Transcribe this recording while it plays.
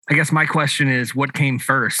I guess my question is, what came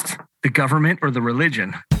first, the government or the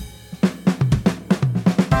religion?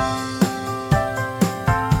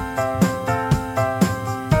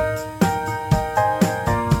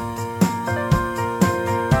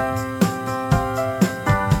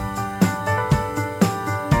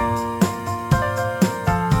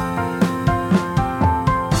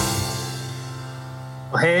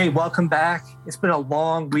 Hey, welcome back. It's been a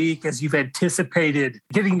long week, as you've anticipated,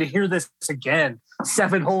 getting to hear this again.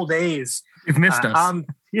 7 whole days. You've missed us.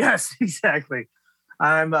 Yes, exactly.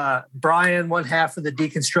 I'm Brian, one half of the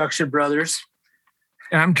Deconstruction Brothers.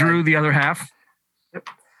 And I'm Drew, the other half. Yep.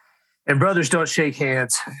 And brothers don't shake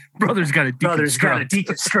hands. Brothers got to deconstruct. Brothers got to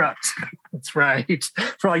deconstruct. That's right.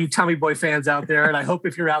 For all you Tommy Boy fans out there, and I hope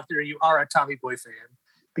if you're out there, you are a Tommy Boy fan.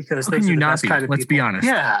 Because how can you not be? Let's be honest.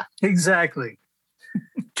 Yeah, exactly.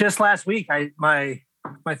 Just last week, my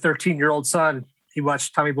 13-year-old son, he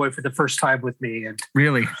watched Tommy Boy for the first time with me, and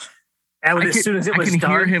really, and as soon as it was done, I can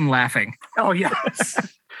hear him laughing. Oh yes,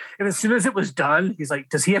 and as soon as it was done, he's like,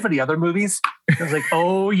 "Does he have any other movies?" I was like,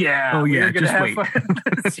 "Oh yeah, just wait."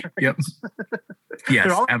 Right. Yep. Yes,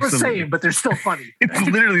 they're all absolutely. the same, but they're still funny. It's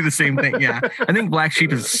literally the same thing. Yeah, I think Black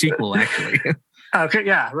Sheep is a sequel, actually. Okay,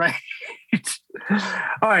 yeah, right.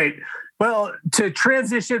 All right. Well, to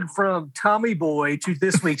transition from Tommy Boy to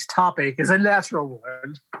this week's topic is a natural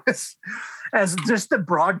one, as just the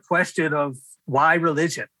broad question of why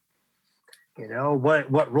religion? You know,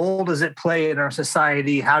 what role does it play in our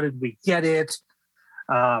society? How did we get it?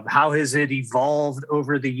 How has it evolved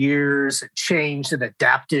over the years, and changed and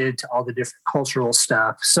adapted to all the different cultural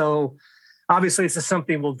stuff? So obviously, this is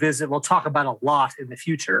something we'll talk about a lot in the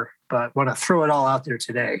future, but want to throw it all out there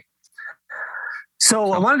today.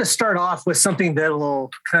 So I wanted to start off with something that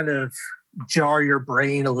will kind of jar your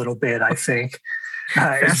brain a little bit, I think.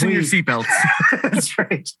 Fasten your seatbelts. That's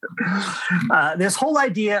right. This whole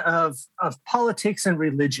idea of politics and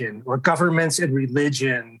religion, or governments and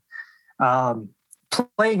religion,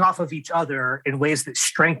 playing off of each other in ways that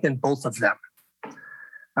strengthen both of them,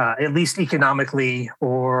 at least economically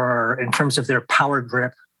or in terms of their power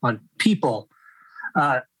grip on people.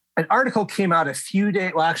 An article came out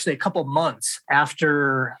a couple months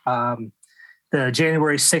after the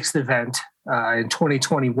January 6th event in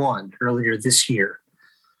 2021, earlier this year.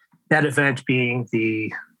 That event being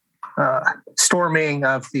the storming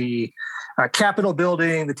of the Capitol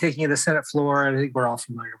building, the taking of the Senate floor. I think we're all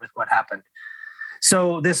familiar with what happened.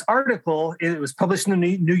 So this article, it was published in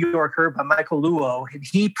the New Yorker by Michael Luo, and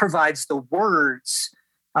he provides the words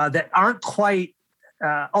that aren't quite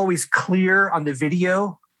always clear on the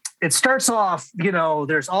video. It starts off,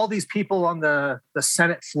 there's all these people on the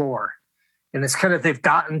Senate floor, and it's kind of, they've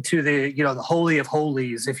gotten to the Holy of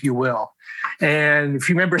Holies, if you will. And if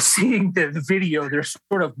you remember seeing the video, they're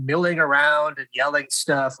sort of milling around and yelling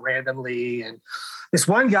stuff randomly. And this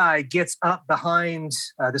one guy gets up behind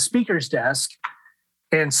the speaker's desk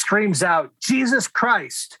and screams out, "Jesus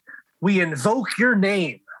Christ, we invoke your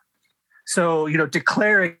name." So,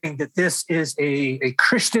 declaring that this is a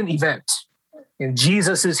Christian event. And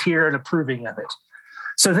Jesus is here and approving of it.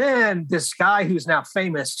 So then this guy who's now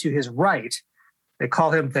famous to his right, they call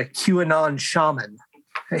him the QAnon shaman.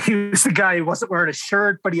 He was the guy who wasn't wearing a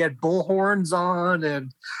shirt, but he had bull horns on.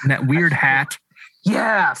 And that weird hat.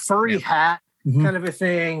 Yeah, furry hat kind of a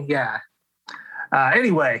thing. Yeah.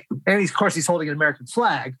 Anyway, and of course he's holding an American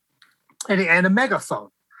flag and a megaphone.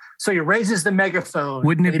 So he raises the megaphone.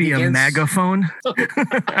 Wouldn't it be a megaphone? All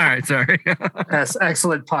right, sorry. That's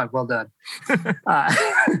excellent pun. Well done.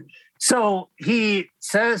 So he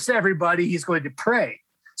says to everybody he's going to pray.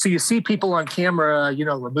 So you see people on camera,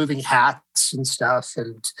 removing hats and stuff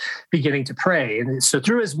and beginning to pray. And so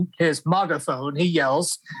through his megaphone, he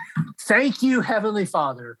yells, "Thank you, Heavenly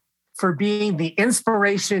Father, for being the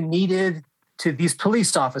inspiration needed to these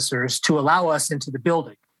police officers to allow us into the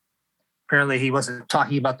building." Apparently, he wasn't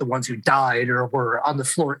talking about the ones who died or were on the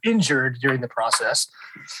floor injured during the process.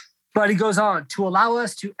 But he goes on, "To allow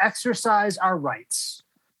us to exercise our rights,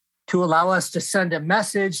 to allow us to send a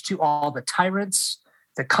message to all the tyrants,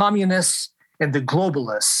 the communists, and the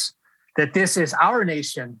globalists, that this is our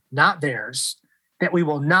nation, not theirs, that we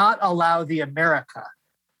will not allow the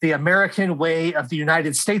American way of the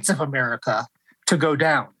United States of America, to go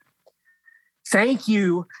down. Thank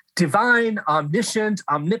you, divine, omniscient,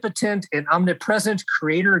 omnipotent, and omnipresent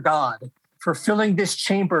Creator God, for filling this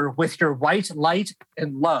chamber with your white light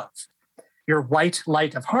and love, your white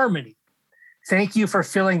light of harmony. Thank you for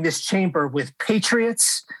filling this chamber with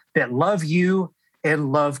patriots that love you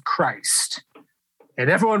and love Christ." And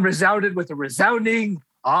everyone resounded with a resounding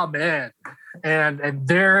amen. And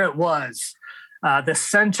there it was, the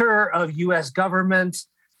center of U.S. government,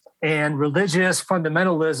 and religious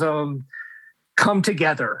fundamentalism come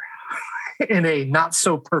together in a not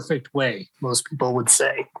so perfect way, most people would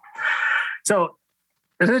say. So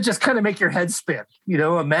it just kind of make your head spin.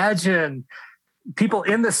 Imagine people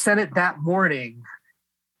in the Senate that morning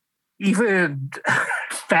even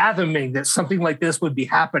fathoming that something like this would be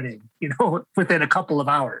happening, within a couple of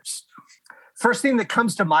hours. First thing that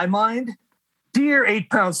comes to my mind, dear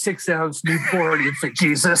 8-pound, 6-ounce newborn infant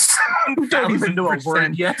Jesus, who don't even know a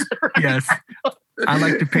word yet. Right? Yes. I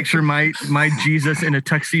like to picture my Jesus in a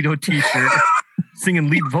tuxedo t-shirt singing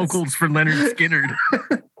lead vocals for Leonard Skinner.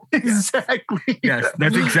 Exactly. Yes,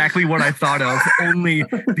 that's exactly what I thought of. Only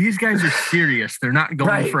these guys are serious. They're not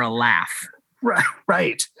going for a laugh.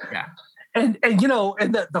 Right. Yeah. And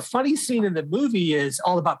the funny scene in the movie is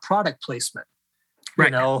all about product placement.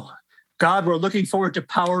 Right. God, we're looking forward to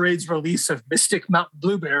Powerade's release of Mystic Mountain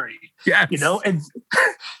Blueberry. Yes.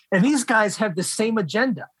 And these guys have the same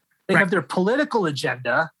agenda. They have their political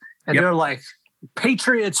agenda, and they're like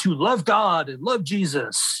patriots who love God and love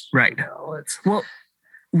Jesus. Right. Well,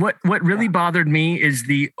 what really bothered me is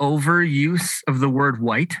the overuse of the word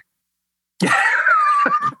white.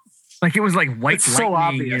 Like it was like white it's lightning, so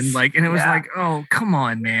obvious. and it was like, oh, come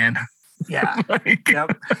on, man. Yeah.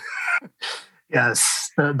 Yep. Yes,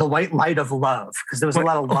 the white light of love, because there was a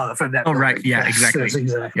lot of love in that. Oh, movie. right. Yeah, exactly.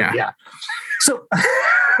 Yeah. So,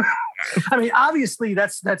 I mean, obviously,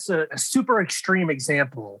 that's a super extreme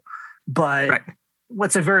example, but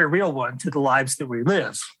what's a very real one to the lives that we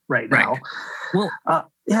live right now. Well,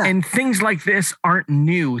 and things like this aren't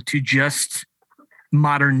new to just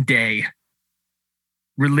modern day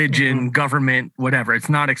religion, government, whatever. It's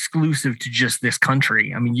not exclusive to just this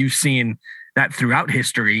country. I mean, you've seen that throughout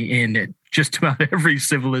history in just about every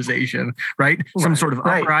civilization, right? Some sort of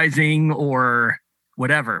uprising or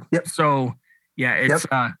whatever. Yep. So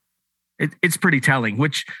yeah, it's pretty telling,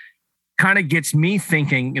 which kind of gets me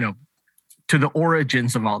thinking, to the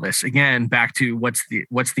origins of all this. Again, back to what's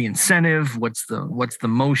the incentive, what's the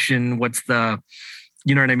motion, what's the,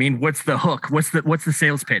 you know what I mean? What's the hook? What's the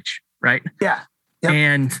sales pitch, right? Yeah. Yep.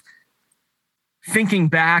 And thinking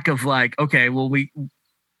back of like, okay, well, the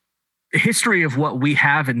history of what we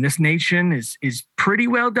have in this nation is pretty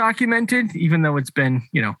well documented, even though it's been,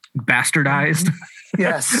 bastardized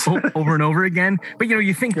yes over and over again. But,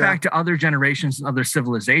 you think back to other generations and other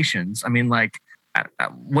civilizations. I mean, like,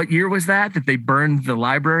 what year was that they burned the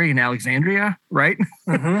library in Alexandria, right?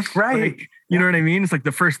 Mm-hmm. Right. Like, you know what I mean? It's like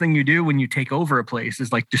the first thing you do when you take over a place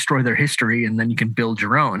is like destroy their history, and then you can build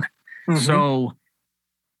your own. Mm-hmm. So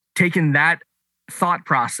taking that thought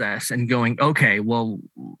process and going, okay, well,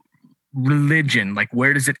 religion, like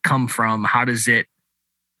where does it come from? How does it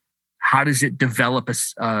develop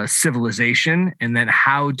a civilization? And then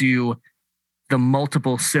how do the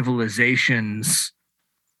multiple civilizations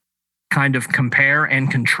kind of compare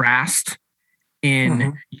and contrast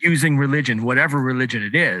in using religion, whatever religion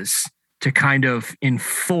it is, to kind of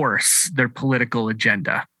enforce their political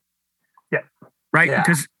agenda? Yeah. Right? Yeah.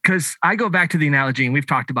 Because I go back to the analogy, and we've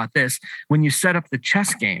talked about this, when you set up the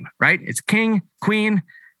chess game, right? It's king, queen,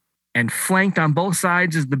 and flanked on both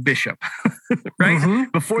sides is the bishop, right?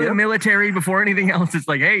 Mm-hmm. Before the military, before anything else, it's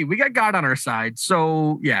like, hey, we got God on our side.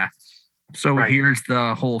 So, yeah. So here's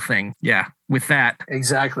the whole thing. Yeah, with that.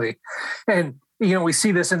 Exactly. And, we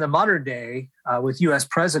see this in the modern day with U.S.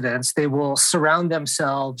 presidents. They will surround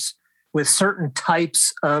themselves with certain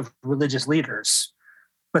types of religious leaders,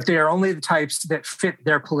 but they are only the types that fit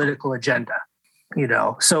their political agenda.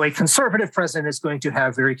 So a conservative president is going to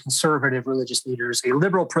have very conservative religious leaders. A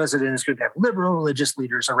liberal president is going to have liberal religious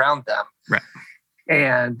leaders around them. Right.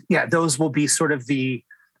 And those will be sort of the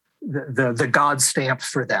God stamp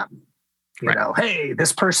for them. Hey,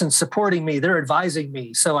 this person's supporting me. They're advising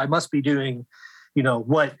me. So I must be doing,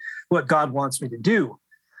 what God wants me to do.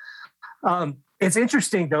 It's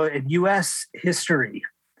interesting, though, in U.S. history,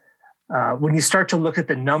 when you start to look at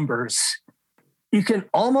the numbers, you can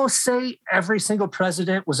almost say every single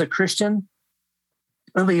president was a Christian,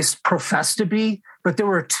 at least professed to be, but there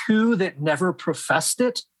were two that never professed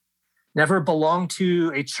it, never belonged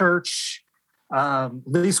to a church. At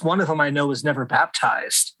least one of them I know was never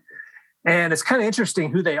baptized. And it's kind of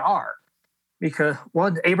interesting who they are, because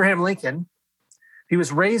one, Abraham Lincoln, he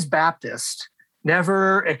was raised Baptist,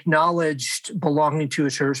 never acknowledged belonging to a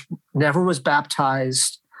church, never was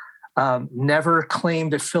baptized, never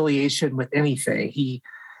claimed affiliation with anything. He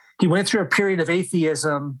went through a period of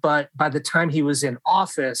atheism, but by the time he was in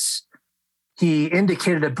office, he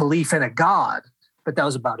indicated a belief in a God, but that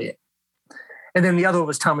was about it. And then the other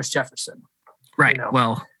was Thomas Jefferson. Right.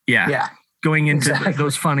 Well, yeah. Going into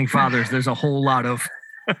those founding fathers, there's a whole lot of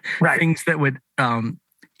things that would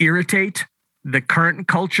irritate the current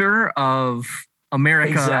culture of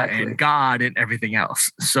America Exactly. and God and everything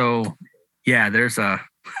else. So yeah, there's a,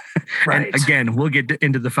 Right. and again, we'll get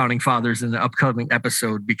into the founding fathers in the upcoming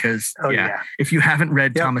episode because if you haven't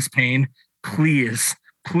read Thomas Paine, please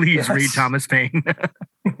read Thomas Paine.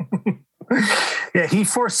 Yeah, he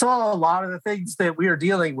foresaw a lot of the things that we are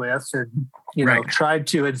dealing with and, you know, tried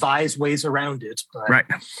to advise ways around it. But,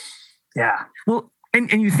 yeah. Well, and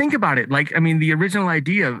you think about it, like, I mean, the original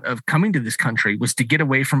idea of coming to this country was to get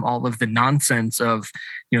away from all of the nonsense of,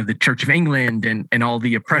 you know, the Church of England and all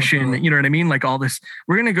the oppression, you know what I mean? Like all this,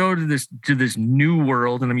 we're going to go to this new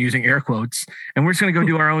world, and I'm using air quotes, and we're just going to go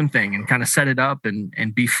do our own thing and kind of set it up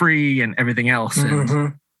and be free and everything else.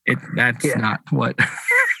 And that's not what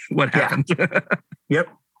happened. Yep.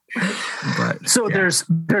 But so there's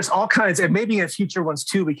all kinds, and maybe in future ones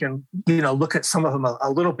too, we can, you know, look at some of them a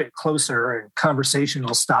little bit closer in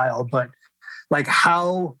conversational style, but like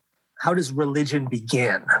how does religion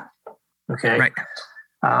begin? Okay. Right.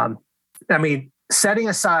 I mean, setting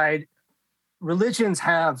aside religions,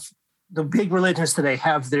 the big religions today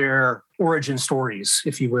have their origin stories,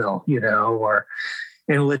 if you will, you know, or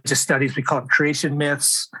in religious studies, we call them creation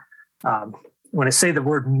myths. When I say the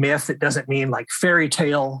word myth, it doesn't mean like fairy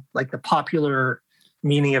tale, like the popular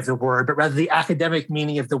meaning of the word, but rather the academic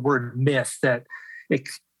meaning of the word myth, that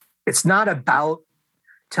it's not about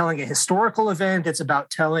telling a historical event. It's about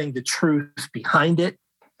telling the truth behind it,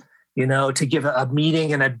 you know, to give a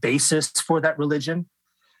meaning and a basis for that religion.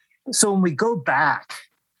 So when we go back,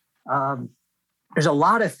 there's a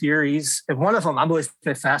lot of theories. And one of them I'm always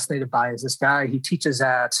been fascinated by is this guy. He teaches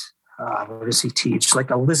at, where does he teach?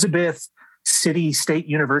 Like Elizabeth City State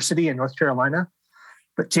University in North Carolina,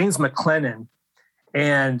 but James McLennan,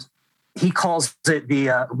 and he calls it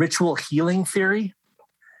the ritual healing theory.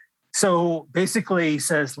 So basically he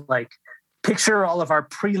says, like, picture all of our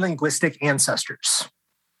pre-linguistic ancestors,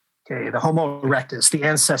 okay, the Homo erectus, the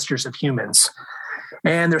ancestors of humans.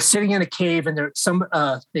 And they're sitting in a cave, and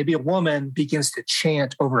maybe a woman begins to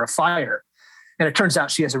chant over a fire. And it turns out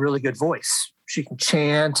she has a really good voice. She can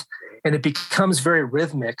chant, and it becomes very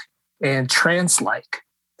rhythmic and trance-like.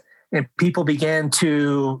 And people began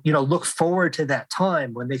to, you know, look forward to that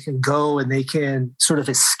time when they can go and they can sort of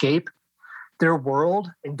escape their world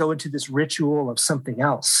and go into this ritual of something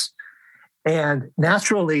else. And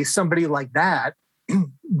naturally, somebody like that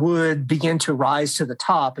would begin to rise to the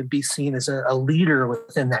top and be seen as a leader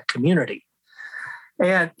within that community.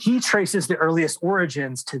 And he traces the earliest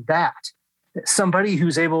origins to that. Somebody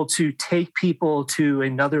who's able to take people to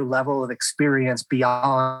another level of experience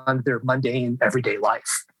beyond their mundane everyday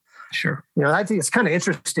life. Sure. You know, I think it's kind of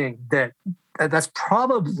interesting that that's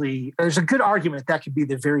probably, there's a good argument that could be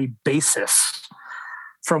the very basis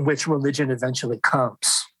from which religion eventually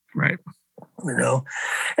comes. Right. You know,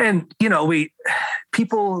 and, you know,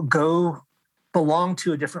 people belong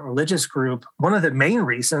to a different religious group. One of the main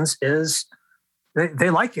reasons is they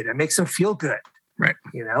like it. It makes them feel good. Right.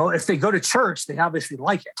 You know, if they go to church, they obviously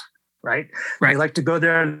like it. Right. Right. They like to go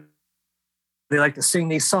there and they like to sing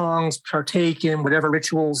these songs, partake in whatever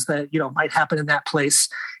rituals that, you know, might happen in that place.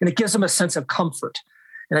 And it gives them a sense of comfort.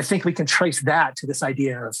 And I think we can trace that to this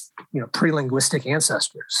idea of, you know, pre-linguistic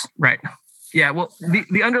ancestors. Right. Yeah. Well,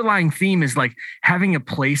 the underlying theme is like having a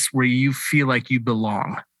place where you feel like you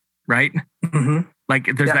belong. Right. Mm-hmm.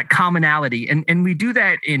 Like there's that commonality, and we do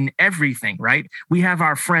that in everything, right? We have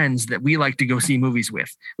our friends that we like to go see movies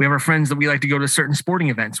with. We have our friends that we like to go to certain sporting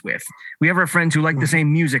events with. We have our friends who like the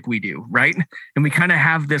same music we do, right? And we kind of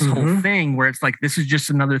have this whole thing where it's like, this is just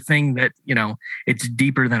another thing that, you know, it's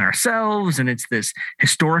deeper than ourselves. And it's this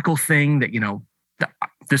historical thing that, you know,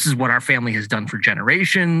 this is what our family has done for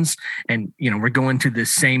generations. And, you know, we're going to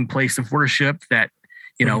this same place of worship that,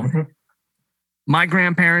 you know, my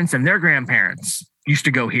grandparents and their grandparents used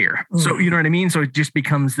to go here. So, you know what I mean? So it just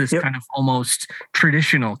becomes this kind of almost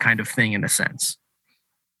traditional kind of thing in a sense.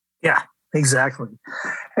 Yeah, exactly.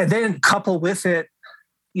 And then couple with it,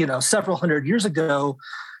 you know, several hundred years ago,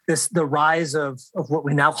 the rise of what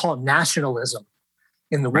we now call nationalism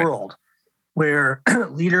in the world, where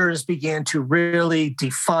leaders began to really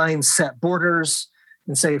define set borders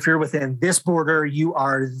and say, if you're within this border, you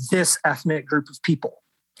are this ethnic group of people.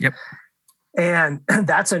 Yep. And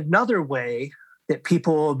that's another way that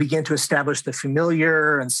people begin to establish the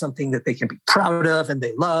familiar and something that they can be proud of and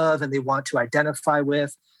they love and they want to identify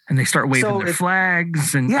with. And they start waving their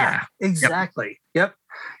flags. And exactly. Yep.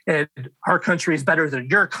 And our country is better than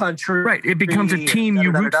your country. Right. It becomes a team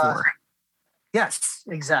you root for. Yes,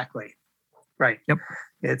 exactly. Right. Yep.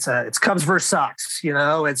 It's Cubs versus Sox, you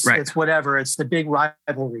know, it's whatever. It's the big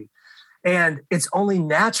rivalry. And it's only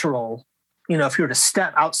natural if you were to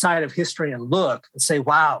step outside of history and look and say,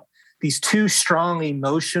 wow, these two strong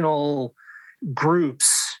emotional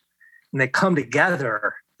groups, and they come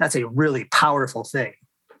together, that's a really powerful thing.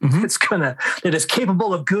 Mm-hmm. It is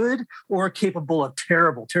capable of good or capable of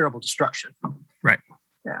terrible, terrible destruction. Right.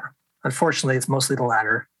 Yeah. Unfortunately, it's mostly the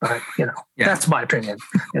latter, but that's my opinion.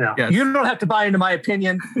 Yes. You don't have to buy into my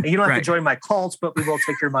opinion, and you don't have to join my cults, but we will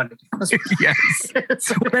take your money. Yes.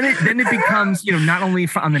 Well, then it becomes, not only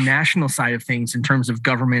on the national side of things in terms of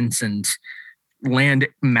governments and land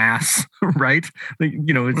mass, right?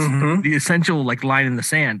 It's the essential line in the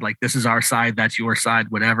sand. Like, this is our side, that's your side,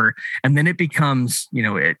 whatever. And then it becomes,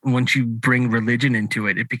 once you bring religion into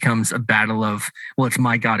it, it becomes a battle of, well, it's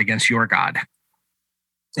my God against your God.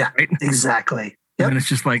 Yeah, right? Exactly. Yep. And it's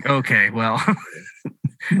just like, okay, well,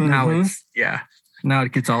 now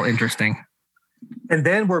it gets all interesting. And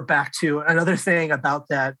then we're back to another thing about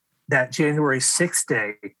that January 6th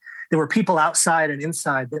day. There were people outside and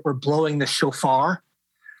inside that were blowing the shofar,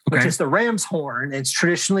 which is the ram's horn. It's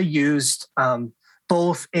traditionally used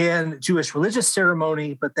both in Jewish religious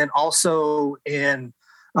ceremony, but then also in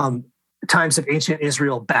times of ancient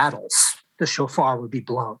Israel battles, the shofar would be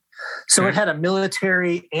blown. So it had a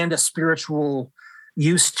military and a spiritual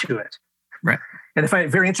use to it. Right. And I find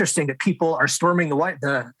it very interesting that people are storming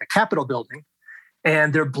the Capitol building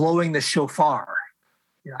and they're blowing the shofar.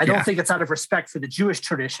 I don't think it's out of respect for the Jewish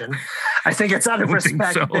tradition. I think it's out of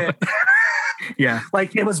respect that,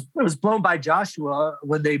 like it was blown by Joshua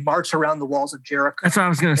when they march around the walls of Jericho. That's what I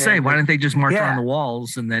was going to say. Why didn't they just march around the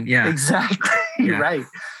walls and then, Exactly. Right.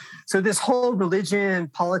 So this whole religion,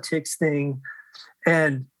 politics thing,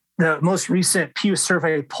 and the most recent Pew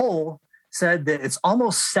survey poll said that it's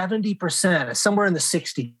almost 70%, somewhere in the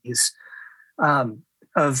 60s,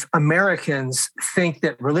 of Americans think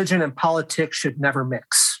that religion and politics should never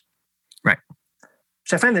mix. Right.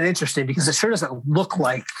 Which I find that interesting because it sure doesn't look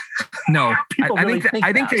like. No,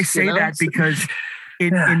 I think they say that because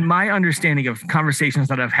in my understanding of conversations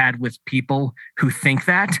that I've had with people who think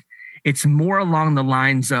that, it's more along the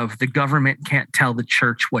lines of the government can't tell the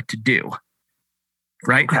church what to do.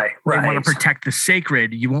 Right? Okay, right. They want to protect the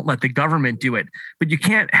sacred. You won't let the government do it, but you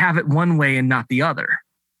can't have it one way and not the other.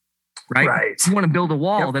 Right? If you want to build a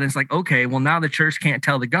wall, then it's like, okay, well, now the church can't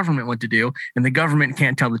tell the government what to do and the government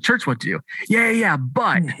can't tell the church what to do. Yeah,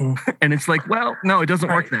 but, and it's like, well, no, it doesn't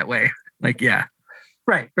work that way. Like,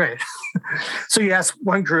 Right. So you ask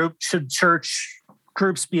one group, should church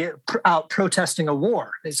groups be out protesting a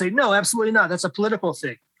war? They say, no, absolutely not. That's a political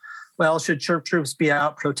thing. Well, should church groups be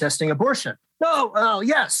out protesting abortion? No, oh,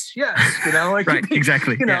 yes. Right,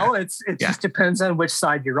 exactly. It just depends on which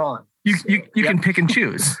side you're on. You can pick and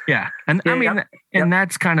choose. Yeah. And and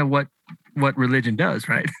that's kind of what religion does,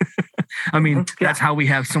 right? I mean, that's how we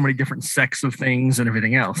have so many different sects of things and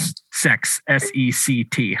everything else. Sex,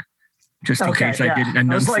 SECT. Just in case I didn't enunciate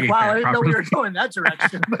that. I was like, wow, I didn't know we were going that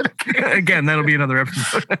direction. Again, that'll be another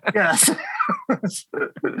episode. Yes.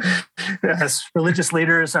 Yes. Religious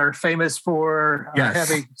leaders are famous for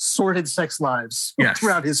having sordid sex lives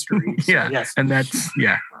throughout history. So, yes. And that's,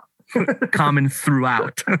 common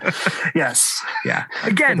throughout. Yes. Yeah.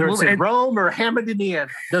 Again, whether it's in Rome or Hammond,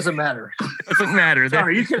 Indiana, doesn't matter. Doesn't matter.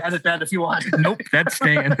 Sorry, you can edit that if you want. Nope, that's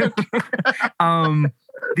staying. And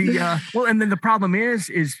then the problem is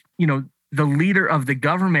the leader of the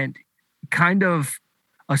government kind of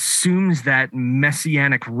assumes that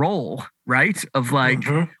messianic role, right? Of like,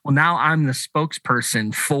 well, now I'm the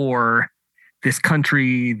spokesperson for this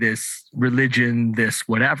country, this religion, this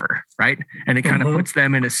whatever, right? And it kind of puts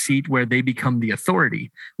them in a seat where they become the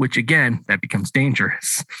authority, which again, that becomes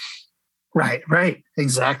dangerous. Right.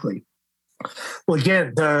 Exactly. Well,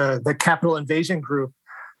 again, the Capitol invasion group,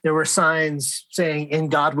 there were signs saying, "In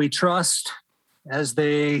God we trust," as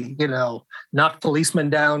they, knocked policemen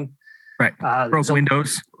down. Right. Broke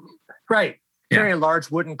windows. Right. Carrying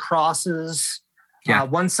large wooden crosses. Yeah.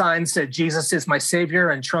 One sign said, "Jesus is my savior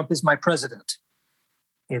and Trump is my president."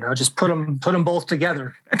 Just put them both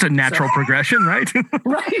together. That's a natural progression, right?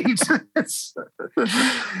 Right.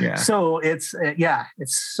 So it's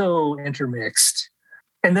so intermixed.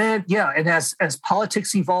 And then, and as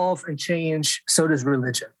politics evolve and change, so does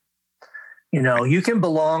religion. You can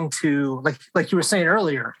belong to, like you were saying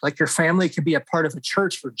earlier, like your family can be a part of a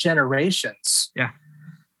church for generations. Yeah.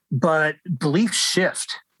 But beliefs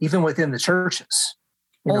shift even within the churches.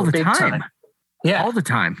 All the time. Yeah. All the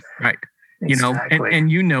time. Right. Exactly.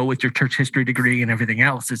 And with your church history degree and everything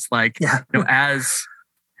else, it's like,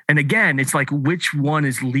 and again, it's like, which one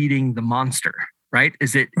is leading the monster, right?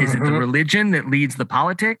 Is it the religion that leads the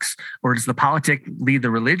politics, or does the politic lead the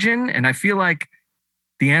religion? And I feel like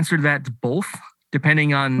the answer to that is both.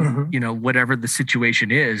 depending on, whatever the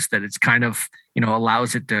situation is, that it's kind of,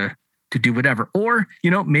 allows it to do whatever. Or,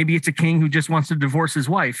 maybe it's a king who just wants to divorce his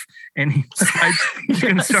wife and he's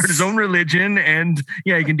going to start his own religion and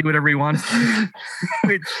he can do whatever he wants.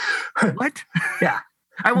 What? Yeah.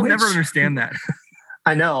 I will never understand that.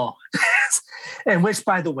 I know. And which,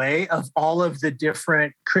 by the way, of all of the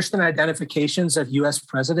different Christian identifications of U.S.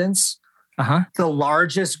 presidents, the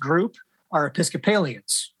largest group are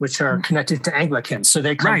Episcopalians, which are connected to Anglicans. So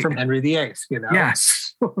they come from Henry VIII,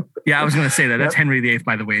 Yes. Yeah, I was going to say that. That's Henry VIII,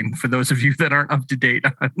 by the way, for those of you that aren't up to date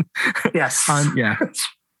on. Yes.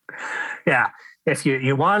 Yeah. If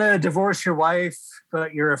you want to divorce your wife,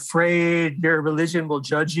 but you're afraid your religion will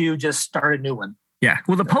judge you, just start a new one. Yeah.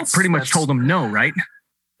 Well, the Pope pretty much told him no, right?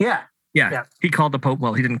 Yeah. Yeah. He called the Pope.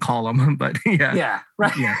 Well, he didn't call him, but yeah. Yeah.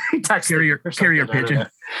 Right. Yeah. He texted carrier pigeon.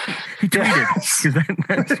 He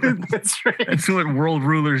tweeted. That's right. That's what world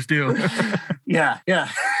rulers do. Yeah.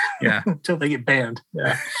 Until they get banned.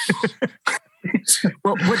 Yeah.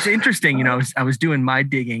 Well, what's interesting, I was doing my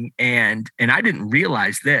digging and I didn't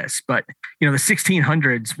realize this, but the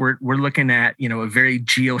 1600s, we're looking at, a very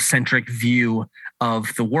geocentric view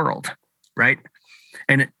of the world, right?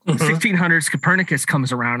 And 1600s, Copernicus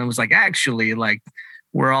comes around and was like, actually, like,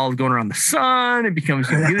 we're all going around the sun. It becomes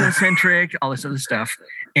heliocentric, all this other stuff.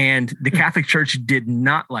 And the Catholic Church did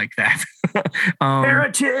not like that.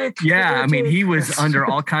 Heretic. Yeah. I mean, he was under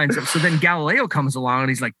all kinds of. So then Galileo comes along and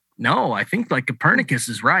he's like, no, I think like Copernicus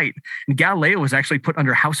is right. And Galileo was actually put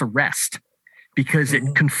under house arrest because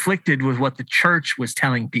it conflicted with what the church was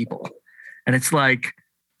telling people. And it's like,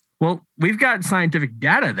 well, we've got scientific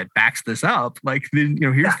data that backs this up. Like,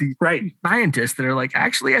 here's the scientists that are like,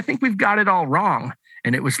 actually, I think we've got it all wrong.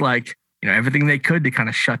 And it was like, everything they could to kind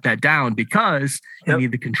of shut that down because you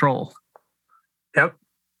need the control. Yep.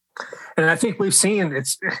 And I think we've seen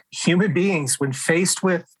it's human beings when faced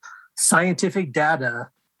with scientific data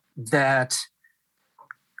that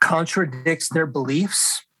contradicts their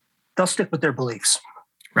beliefs, they'll stick with their beliefs.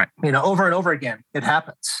 Right. Over and over again, it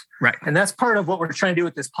happens. Right. And that's part of what we're trying to do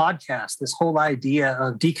with this podcast, this whole idea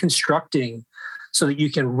of deconstructing so that you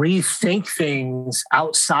can rethink things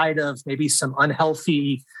outside of maybe some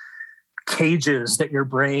unhealthy cages that your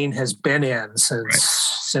brain has been in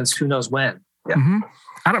since who knows when. Yeah. Mm-hmm.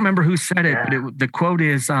 I don't remember who said it, but the quote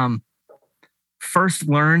is, first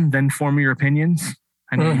learn, then form your opinions.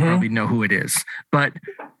 I know you probably know who it is, but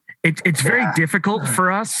it's very difficult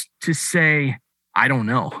for us to say, I don't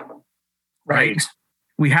know. Right.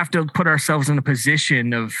 We have to put ourselves in a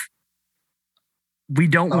position of, we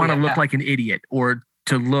don't want to look like an idiot or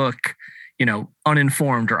to look,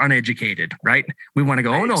 uninformed or uneducated. Right. We want to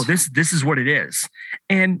go, oh no, this is what it is.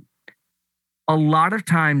 And a lot of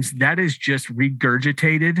times that is just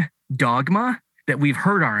regurgitated dogma that we've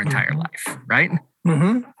heard our entire life. Right.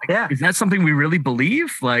 Mm-hmm. Yeah. Is that something we really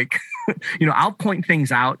believe? Like, I'll point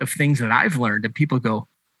things out of things that I've learned and people go,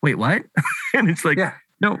 wait, what? And it's like,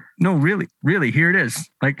 no, really, here it is.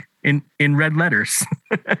 Like in red letters.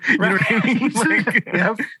 You know what I mean?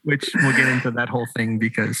 Like, which we'll get into that whole thing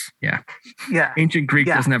because ancient Greek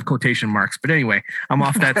doesn't have quotation marks. But anyway, I'm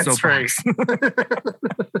off that soapbox.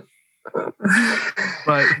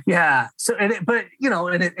 But so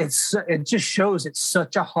it just shows it's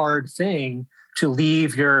such a hard thing to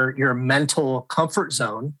leave your mental comfort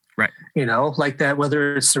zone. Right. Like that,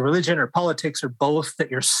 whether it's the religion or politics or both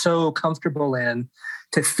that you're so comfortable in,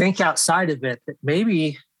 to think outside of it that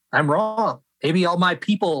maybe I'm wrong. Maybe all my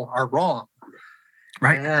people are wrong.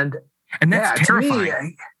 Right. And that's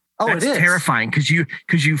terrifying. That's terrifying because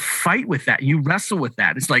you fight with that. You wrestle with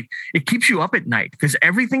that. It's like, it keeps you up at night because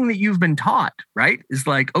everything that you've been taught, right, is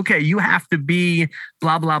like, okay, you have to be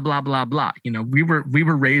blah, blah, blah, blah, blah. We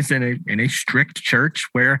were raised in a strict church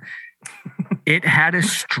where it had a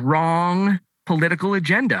strong political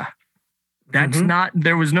agenda. That's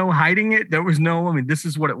there was no hiding it. There was no, this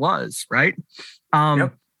is what it was. Right.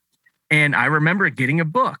 And I remember getting a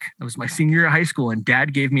book. It was my senior year of high school and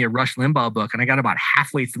Dad gave me a Rush Limbaugh book and I got about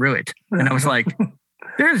halfway through it. And I was like,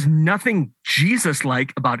 there's nothing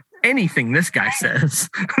Jesus-like about anything this guy says.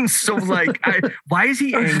 So like, why is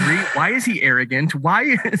he angry? Why is he arrogant?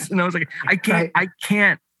 And I was like, I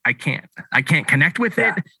can't connect with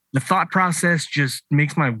it. The thought process just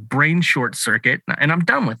makes my brain short circuit and I'm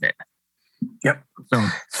done with it. Yep. So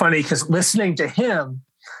funny because listening to him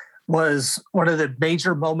was one of the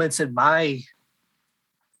major moments in my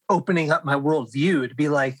opening up my worldview to be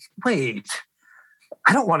like, wait,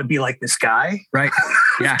 I don't want to be like this guy. Right.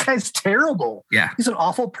 Yeah. This guy's terrible. Yeah. He's an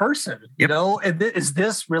awful person. And is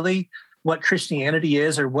this really what Christianity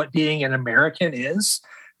is or what being an American is?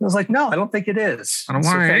 And I was like, no, I don't think it is. I don't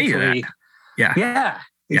want any of that. Yeah,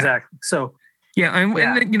 exactly. So, and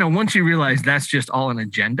then, once you realize that's just all an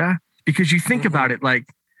agenda, because you think about it, like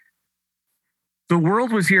the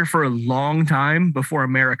world was here for a long time before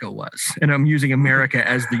America was. And I'm using America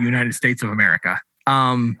as the United States of America.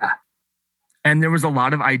 And there was a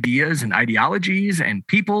lot of ideas and ideologies and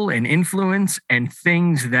people and influence and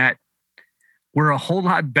things that were a whole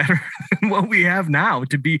lot better than what we have now,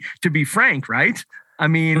 to be frank, right? I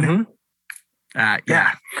mean,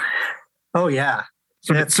 Oh, yeah.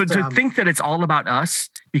 So to think that it's all about us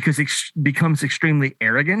because it becomes extremely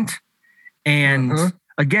arrogant. And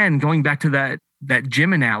again, going back to that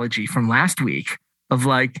gym analogy from last week of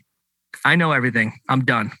like, I know everything. I'm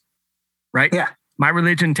done. Right? Yeah. My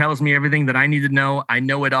religion tells me everything that I need to know. I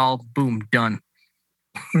know it all. Boom, done.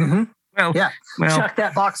 Well, check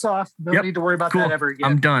that box off. Don't need to worry about that ever again.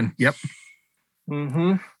 I'm done. Yep.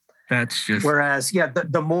 That's just. Whereas,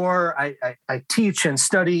 the more I teach and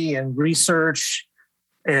study and research,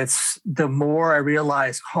 it's the more I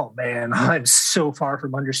realize, oh man, I'm so far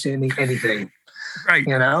from understanding anything. Right.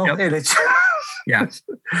 And it's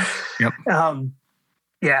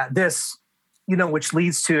this, which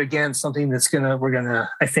leads to, again, something that's we're gonna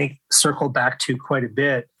I think circle back to quite a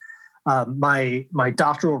bit. My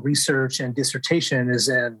doctoral research and dissertation is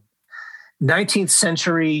in 19th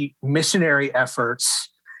century missionary efforts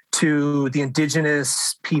to the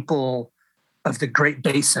indigenous people of the Great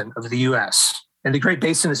Basin of the U.S. And the Great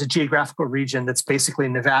Basin is a geographical region that's basically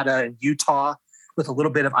Nevada and Utah with a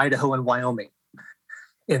little bit of Idaho and Wyoming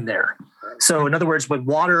in there. So in other words, when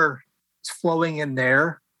water is flowing in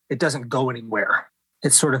there, it doesn't go anywhere.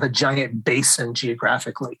 It's sort of a giant basin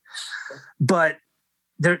geographically. But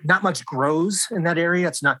there not much grows in that area.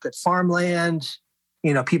 It's not good farmland.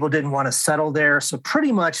 People didn't want to settle there. So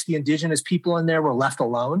pretty much the indigenous people in there were left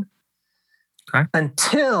alone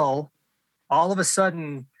until all of a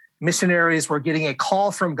sudden missionaries were getting a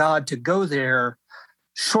call from God to go there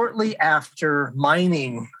shortly after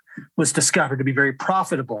mining was discovered to be very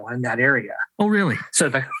profitable in that area. Oh, really? So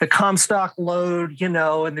the Comstock lode, in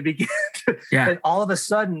the beginning, and all of a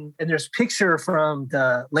sudden, and there's a picture from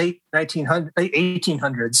the late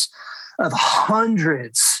 1800s of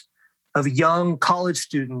hundreds of young college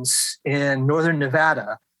students in northern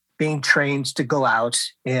Nevada being trained to go out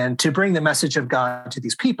and to bring the message of God to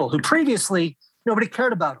these people who previously nobody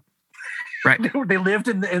cared about them. Right. They lived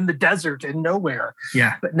in the desert in nowhere.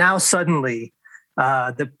 Yeah. But now suddenly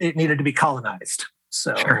it needed to be colonized.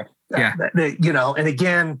 So, sure. And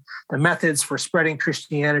again, the methods for spreading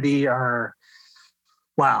Christianity are,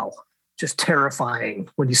 just terrifying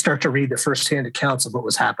when you start to read the firsthand accounts of what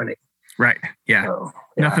was happening. Right. Yeah. So,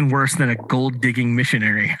 nothing worse than a gold digging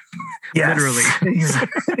missionary. Yes, literally.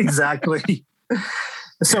 Exactly.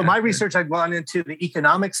 So my research had gone into the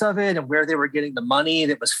economics of it and where they were getting the money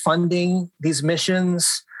that was funding these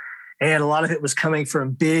missions. And a lot of it was coming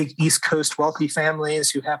from big East Coast wealthy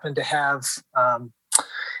families who happened to have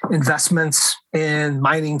investments in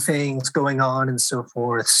mining things going on and so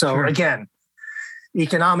forth. So again,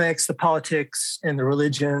 economics, the politics, and the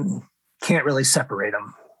religion can't really separate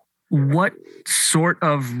them. What sort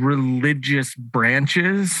of religious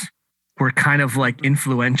branches were kind of like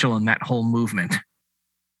influential in that whole movement?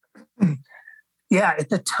 Yeah, at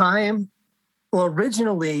the time,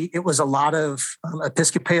 originally it was a lot of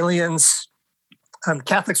Episcopalians.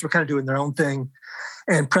 Catholics were kind of doing their own thing,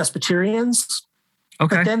 and Presbyterians.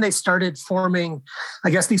 Okay. But then they started forming, I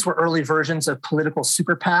guess these were early versions of political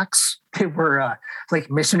super PACs. They were like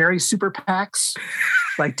missionary super PACs,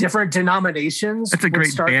 like different denominations. That's a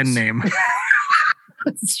great band name.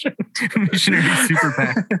 Missionary super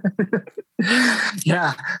PAC.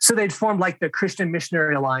 Yeah. So they'd formed like the Christian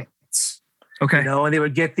Missionary Alliance. Okay. And they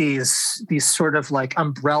would get these sort of like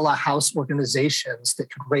umbrella house organizations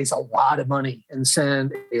that could raise a lot of money and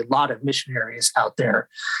send a lot of missionaries out there.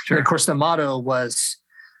 Sure. And of course, the motto was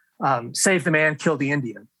save the man, kill the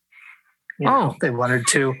Indian. They wanted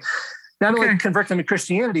to not only convert them to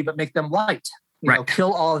Christianity, but make them light.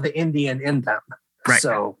 Kill all of the Indian in them. Right.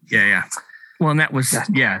 So yeah. Well, and that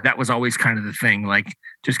was always kind of the thing, like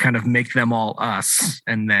just kind of make them all us.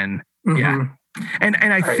 And then, And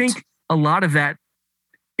I think a lot of that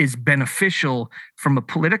is beneficial from a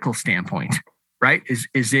political standpoint, right? Is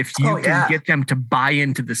if you can get them to buy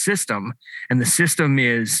into the system, and the system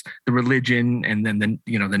is the religion and then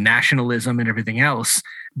the nationalism and everything else,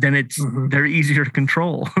 then they're easier to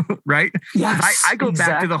control, right? Yes, I go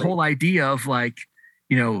back to the whole idea of like,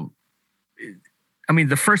 the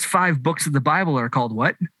first 5 books of the Bible are called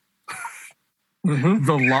what?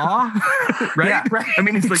 The law, right? Yeah, right? I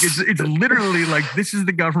mean, it's like it's literally like, this is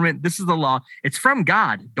the government, this is the law. It's from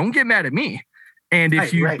God. Don't get mad at me. And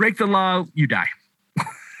if you break the law, you die.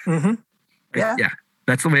 Mm-hmm. Yeah.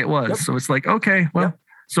 That's the way it was. Yep. So it's like, okay, well,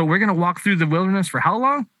 so we're going to walk through the wilderness for how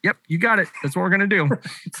long? Yep, you got it. That's what we're going to do.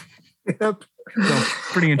 Yep. So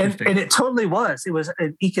pretty interesting. And it totally was. It was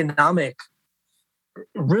an economic,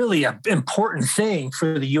 really an important thing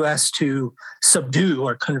for the U.S. to subdue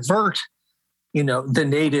or convert, the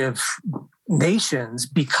native nations,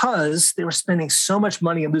 because they were spending so much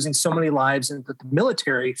money and losing so many lives in the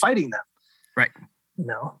military fighting them. Right.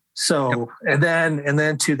 So, and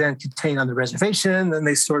then to contain on the reservation, then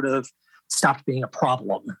they sort of stopped being a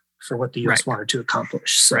problem for what the U.S. wanted to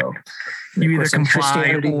accomplish. So you either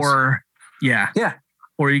comply or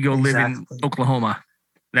or you go live in Oklahoma,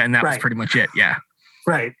 and that was pretty much it. Yeah.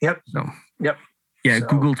 Right. Yep. So. Yep. Yeah. So.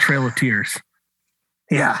 Google Trail of Tears.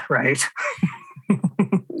 Yeah. Right.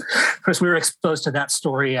 Of course, we were exposed to that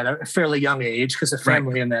story at a fairly young age because of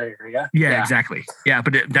family in that area. Yeah, exactly. Yeah,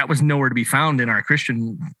 but that was nowhere to be found in our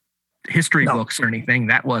Christian history books or anything.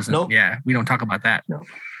 That wasn't. Nope. Yeah, we don't talk about that. Nope.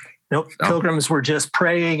 So. Pilgrims were just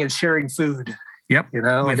praying and sharing food. Yep.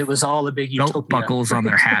 And it was all a big utopia. Belt buckles on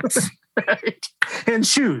their hats. Right. And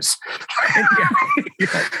shoes.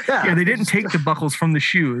 Yeah, they didn't take the buckles from the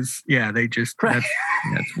shoes. Yeah, they just, that's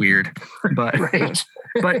weird. But,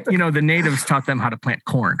 but the natives taught them how to plant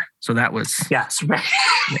corn. So that was. Yes, right.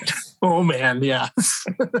 Yes. Oh, man, yes.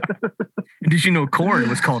 Did you know corn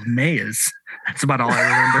was called maize? That's about all I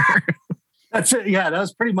remember. That's it. Yeah, that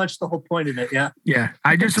was pretty much the whole point of it. Yeah. Yeah,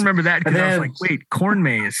 I just remember that because I was like, wait, corn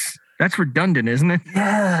maize. That's redundant, isn't it?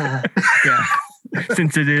 Yeah. Yeah.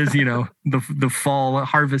 Since it is, the fall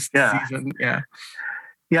harvest season. Yeah.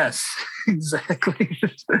 Yes, exactly.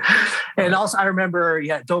 And also I remember,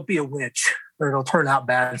 don't be a witch or it'll turn out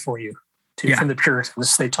bad for you. From the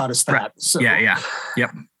Puritans, they taught us that. Right. So. Yeah.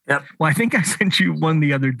 Yep. Well, I think I sent you one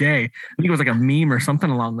the other day. I think it was like a meme or something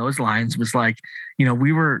along those lines. Was like,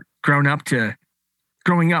 we were growing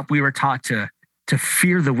up, we were taught to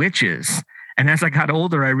fear the witches. And as I got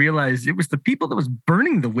older, I realized it was the people that was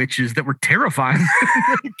burning the witches that were terrifying.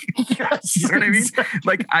 Yes, you know what I mean?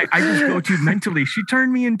 Like I just go to mentally, she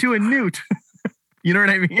turned me into a newt. You know what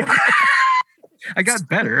I mean? I got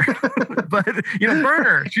better, but burn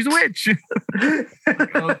her. She's a witch.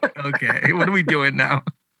 Okay, what are we doing now?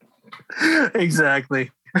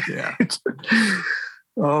 Exactly. Yeah.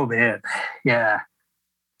 Oh man. Yeah.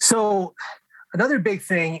 So another big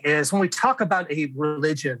thing is when we talk about a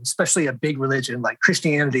religion, especially a big religion like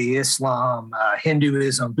Christianity, Islam,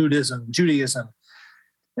 Hinduism, Buddhism, Judaism,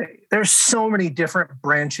 there's so many different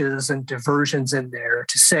branches and diversions in there.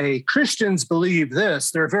 To say Christians believe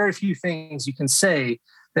this, there are very few things you can say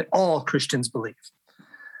that all Christians believe.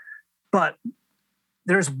 But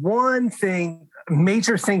there's one thing,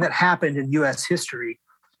 major thing that happened in U.S. history.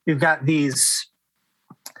 You've got these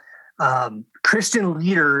Christian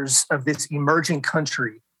leaders of this emerging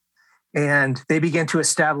country, and they began to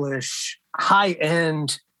establish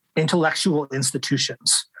high-end intellectual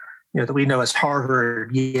institutions, that we know as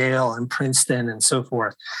Harvard, Yale, and Princeton, and so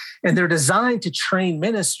forth. And they're designed to train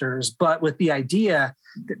ministers, but with the idea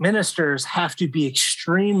that ministers have to be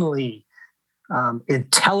extremely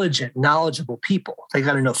intelligent, knowledgeable people. They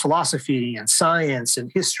got to know philosophy and science and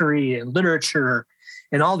history and literature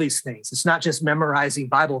and all these things. It's not just memorizing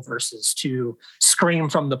Bible verses to scream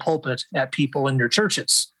from the pulpit at people in their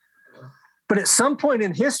churches. But at some point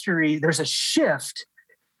in history, there's a shift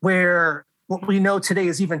where what we know today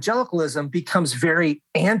as evangelicalism becomes very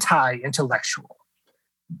anti-intellectual.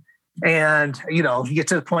 And, you get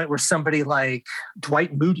to the point where somebody like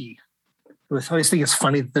Dwight Moody, I always think it's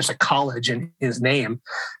funny that there's a college in his name,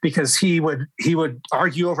 because he would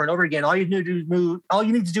argue over and over again, all you need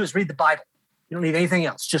to do is read the Bible. You don't need anything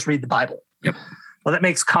else. Just read the Bible. Yep. Well, that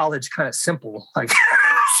makes college kind of simple. Like,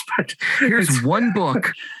 here's one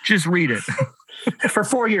book. Just read it. For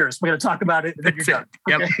 4 years, we're going to talk about it, and then you're done.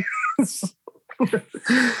 Yep. Okay?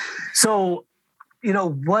 So,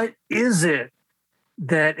 what is it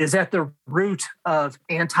that is at the root of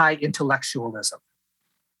anti-intellectualism?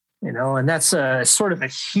 And that's a sort of a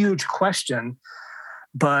huge question,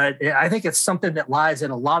 but I think it's something that lies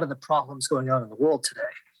in a lot of the problems going on in the world today.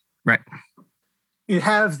 Right. You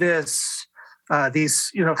have these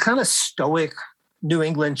kind of stoic New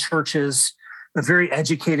England churches, very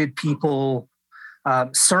educated people,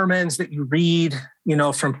 sermons that you read,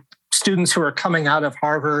 from students who are coming out of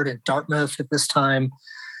Harvard and Dartmouth at this time,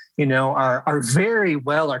 are very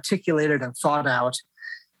well articulated and thought out.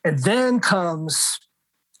 And then comes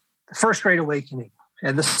the First Great Awakening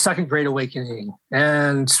and the Second Great Awakening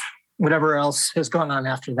and whatever else has gone on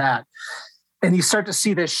after that. And you start to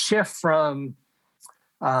see this shift from,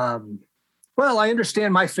 well, I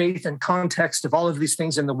understand my faith and context of all of these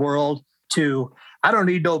things in the world, to I don't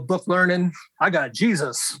need no book learning. I got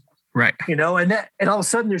Jesus. Right. And all of a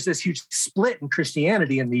sudden there's this huge split in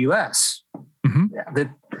Christianity in the US.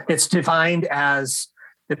 That it's defined as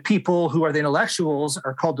the people who are the intellectuals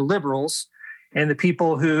are called the liberals, and the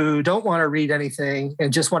people who don't want to read anything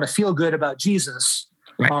and just want to feel good about Jesus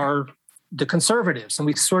are the conservatives. And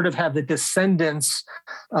we sort of have the descendants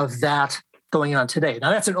of that going on today.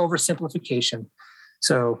 Now that's an oversimplification.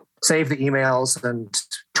 So save the emails and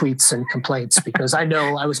tweets and complaints, because I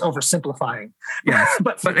know I was oversimplifying. Yes,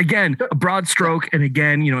 but again, a broad stroke, and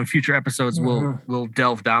again, in future episodes we'll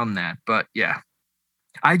delve down that. But yeah,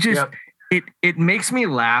 I just it makes me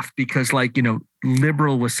laugh because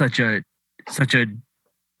liberal was such a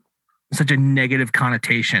negative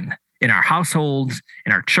connotation in our households,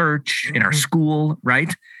 in our church, in our school,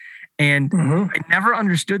 right? And I never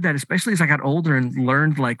understood that, especially as I got older and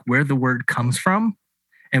learned where the word comes from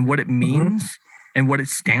and what it means and what it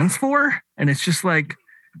stands for. And it's just okay.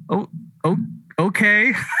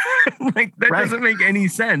 That doesn't make any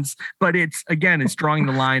sense. But it's drawing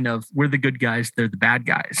the line of we're the good guys, they're the bad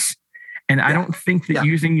guys. And I don't think that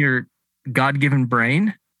using your God-given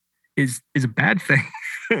brain is a bad thing.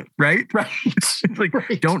 Right? It's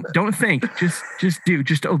don't think, just do,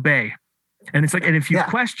 just obey. And it's and if you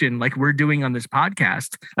question, we're doing on this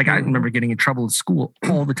podcast, I remember getting in trouble at school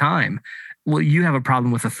all the time. Well, you have a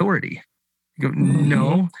problem with authority. You go,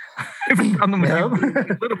 no, I have a problem with you being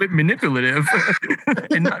a little bit manipulative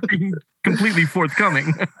and not being completely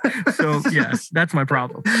forthcoming. So yes, that's my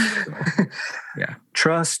problem. So, yeah.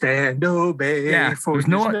 Trust and obey. Yeah. There's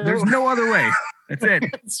no other way. That's it.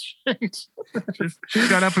 That's right. Just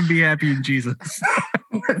shut up and be happy in Jesus.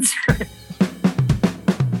 That's right.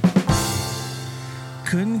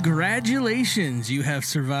 Congratulations, you have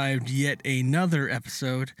survived yet another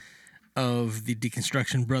episode of the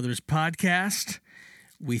Deconstruction Brothers podcast.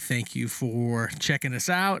 We thank you for checking us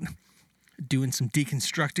out, doing some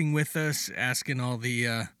deconstructing with us, asking all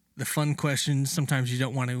the fun questions sometimes you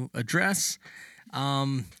don't want to address.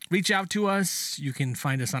 Reach out to us. You can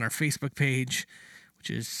find us on our Facebook page, which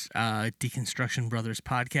is Deconstruction Brothers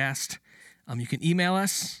Podcast. You can email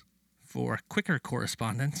us for quicker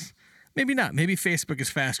correspondence. Maybe not. Maybe Facebook is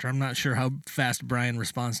faster. I'm not sure how fast Brian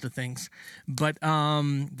responds to things. But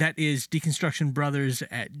that is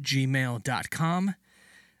deconstructionbrothers@gmail.com.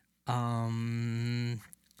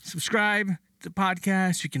 Subscribe to the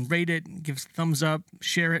podcast. You can rate it, give us a thumbs up,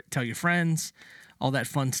 share it, tell your friends, all that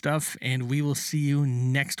fun stuff. And we will see you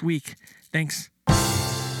next week. Thanks.